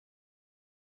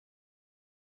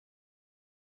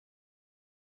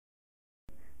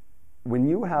when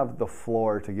you have the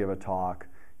floor to give a talk,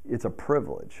 it's a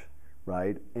privilege,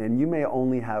 right? And you may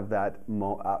only have that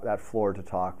floor to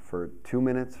talk for 2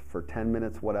 minutes, for 10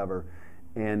 minutes, whatever.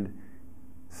 And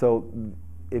so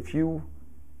if you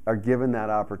are given that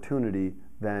opportunity,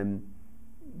 then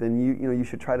you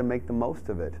should try to make the most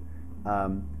of it.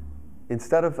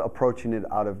 Instead of approaching it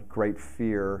out of great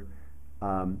fear,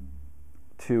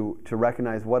 to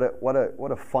recognize what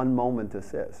a fun moment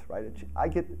this is, right? I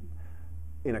get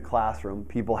in a classroom,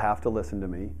 people have to listen to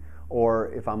me,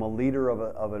 or if I'm a leader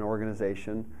of an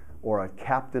organization or a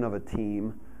captain of a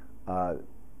team,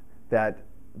 that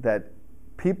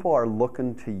people are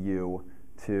looking to you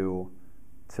to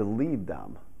lead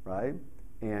them, right?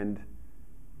 And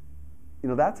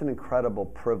that's an incredible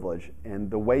privilege, and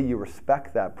the way you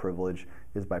respect that privilege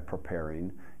is by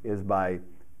preparing, is by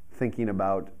thinking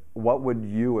about what would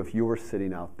you, if you were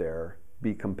sitting out there,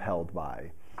 be compelled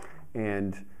by,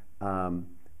 and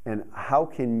how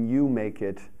can you make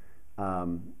it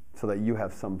so that you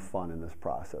have some fun in this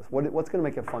process. What's going to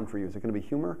make it fun for you? Is it going to be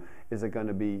humor? Is it going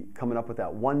to be coming up with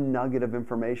that one nugget of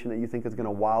information that you think is going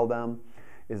to wow them?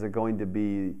 Is it going to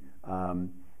be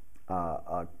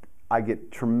I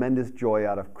get tremendous joy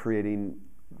out of creating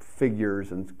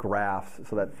figures and graphs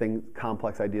so that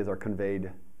complex ideas are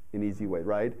conveyed in easy ways,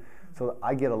 right? So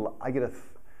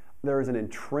there is an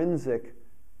intrinsic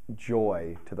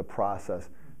joy to the process,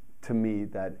 to me,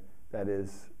 that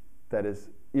is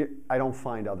I don't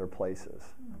find other places.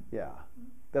 Yeah,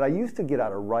 that I used to get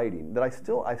out of writing. That I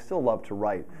still love to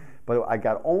write, but I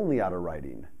got only out of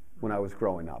writing when I was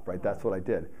growing up. Right, that's what I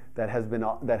did. That has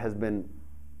been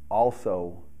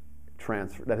also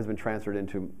transferred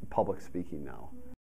into public speaking now.